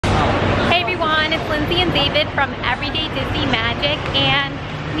everyone, it's Lindsay and David from Everyday Disney Magic, and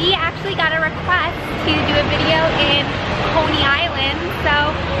we actually got a request to do a video in Coney Island,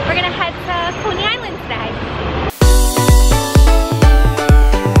 so we're gonna head to Coney Island today.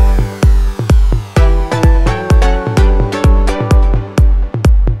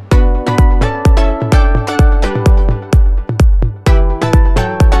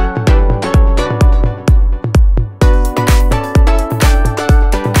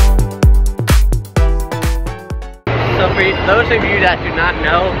 Those of you that do not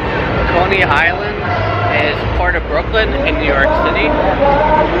know, Coney Island is part of Brooklyn in New York City.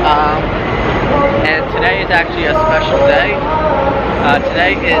 And today is actually a special day.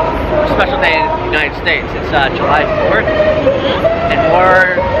 Today is a special day in the United States. It's July 4th. And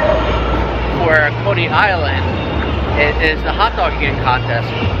for Coney Island, it is the hot dog eating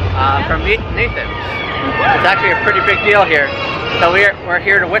contest from Nathan's. It's actually a pretty big deal here. So we're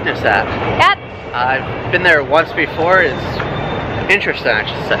here to witness that. Yep. I've been there once before. It's interesting, I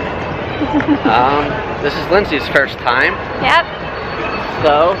should say. This is Lindsay's first time. Yep.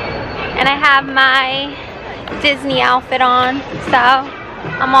 So. And I have my Disney outfit on, so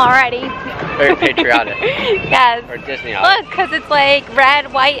I'm all ready. Very patriotic. Yes. Or Disney outfit. Look, because it's like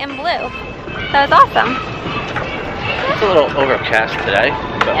red, white, and blue. So it's awesome. It's a little overcast today,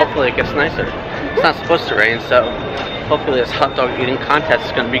 but hopefully it gets nicer. It's not supposed to rain, so hopefully this hot dog eating contest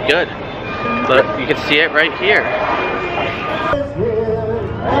is going to be good. But you can see it right here.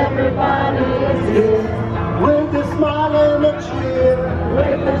 Everybody is here with a smile and a cheer,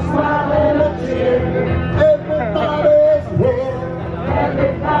 with a smile and a cheer. Everybody is here,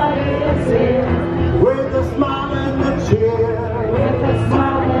 everybody is here with a smile and a cheer, with a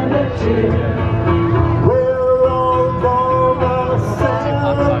smile and a cheer. We're all gonna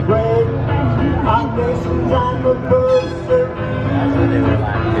celebrate our nation's anniversary.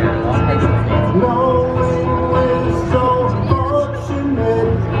 Knowing we're so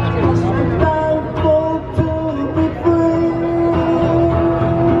fortunate and thankful to be free.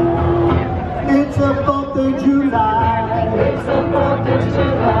 It's a 4th of July. It's a 4th of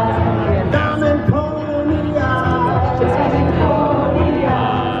July. Down in Coney Island.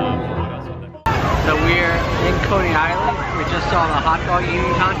 So we're in Coney Island. We just saw the hot dog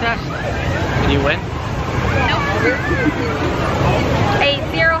eating contest. Did you win? Nope. Ate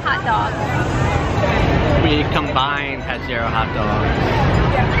 0 hot dogs. We combined had 0 hot dogs.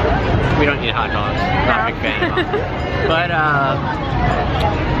 We don't eat hot dogs. Not a big fan of them. But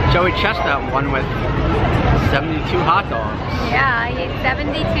Joey Chestnut won with 72 hot dogs. Yeah, I ate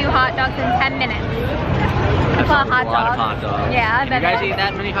 72 hot dogs in 10 minutes. That's a lot of hot dogs. Yeah. Can you guys eat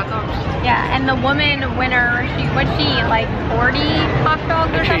that many hot dogs? Yeah, and the woman winner, what'd she eat, like 40 hot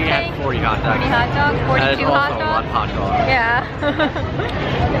dogs or something? She had 40 hot dogs. 40 hot dogs, 42 hot dogs? That is also a lot of hot dogs. Yeah.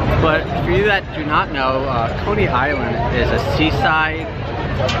 But for you that do not know, Coney Island is a seaside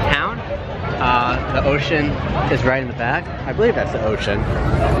town. The ocean is right in the back. I believe that's the ocean.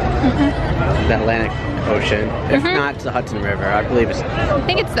 The Atlantic Ocean. If not, it's the Hudson River. I believe it's... I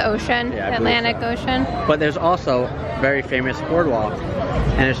think it's the ocean, yeah, the Atlantic Ocean. But there's also a very famous boardwalk.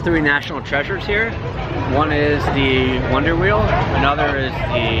 And there's 3 national treasures here. One is the Wonder Wheel, another is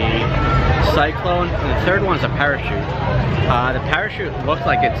the Cyclone, and the third one is a parachute. The parachute looks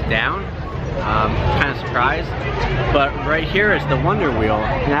like it's down. Kind of surprised, but right here is the Wonder Wheel,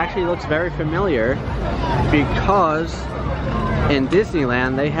 and it actually looks very familiar because in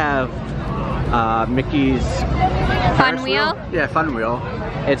Disneyland they have Mickey's Fun Wheel? Yeah, Fun Wheel.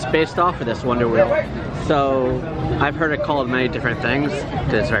 It's based off of this Wonder Wheel. So I've heard it called many different things.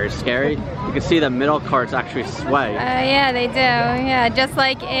 It's very scary. You can see the middle carts actually sway. Yeah, they do. Yeah, just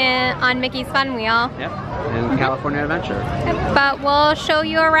like on Mickey's Fun Wheel. Yep, in California Adventure. But we'll show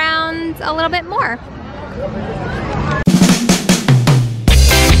you around a little bit more.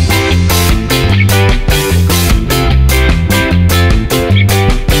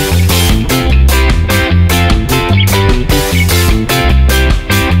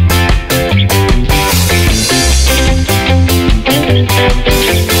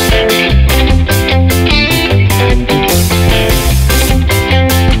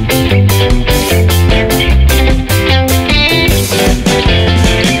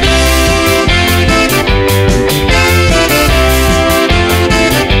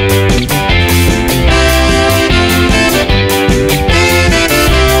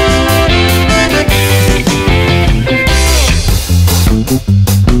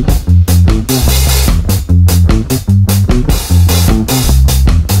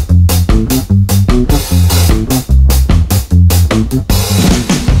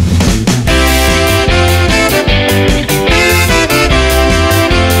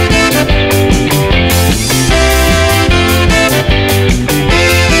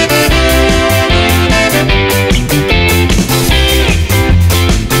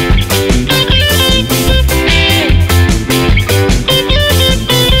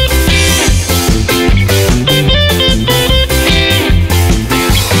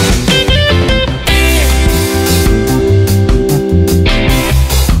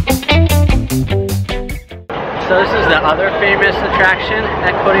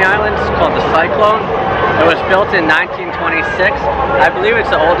 at Coney Island. It's called the Cyclone. It was built in 1926. I believe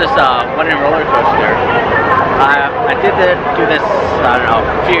it's the oldest wooden roller coaster. I did do this, I don't know,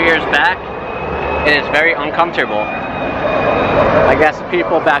 a few years back, and it's very uncomfortable. I guess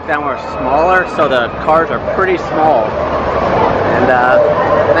people back then were smaller, so the cars are pretty small. And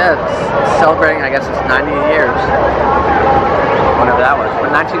yeah, it's celebrating, I guess it's 90 years. Whenever that was.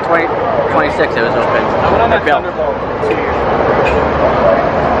 But 1926 it was open. Or built. 2 years.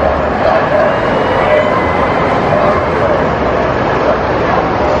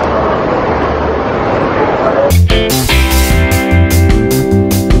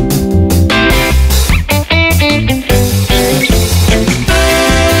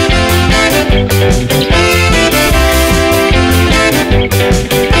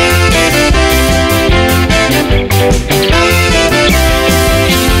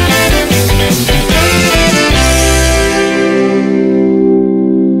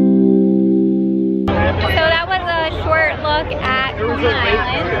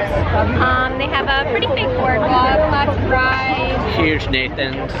 They have a pretty big boardwalk, lots of rides. Huge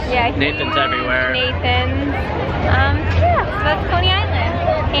Nathans. Yeah, Nathans everywhere. Nathans. Yeah, so that's Coney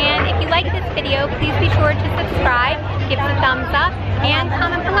Island. And if you like this video, please be sure to subscribe, give us a thumbs up, and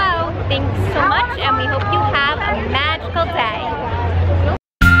comment below. Thanks so much, and we hope you have a magical day.